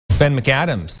Ben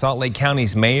McAdams, Salt Lake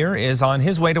County's mayor, is on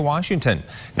his way to Washington.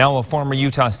 Now a former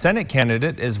Utah Senate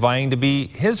candidate is vying to be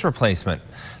his replacement.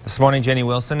 This morning, Jenny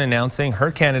Wilson announcing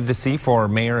her candidacy for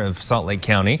mayor of Salt Lake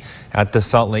County at the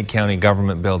Salt Lake County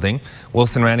Government Building.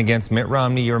 Wilson ran against Mitt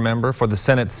Romney, you remember, for the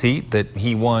Senate seat that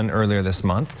he won earlier this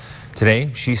month.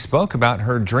 Today, she spoke about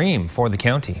her dream for the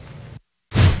county.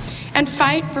 And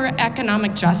fight for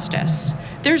economic justice.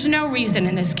 There's no reason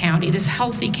in this county, this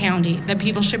healthy county, that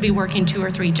people should be working 2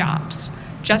 or 3 jobs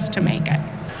just to make it.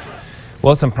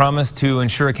 Wilson promised to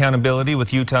ensure accountability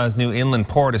with Utah's new inland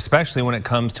port, especially when it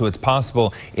comes to its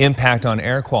possible impact on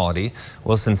air quality.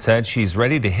 Wilson said she's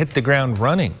ready to hit the ground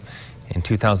running. In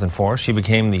 2004, she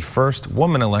became the first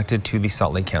woman elected to the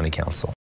Salt Lake County Council.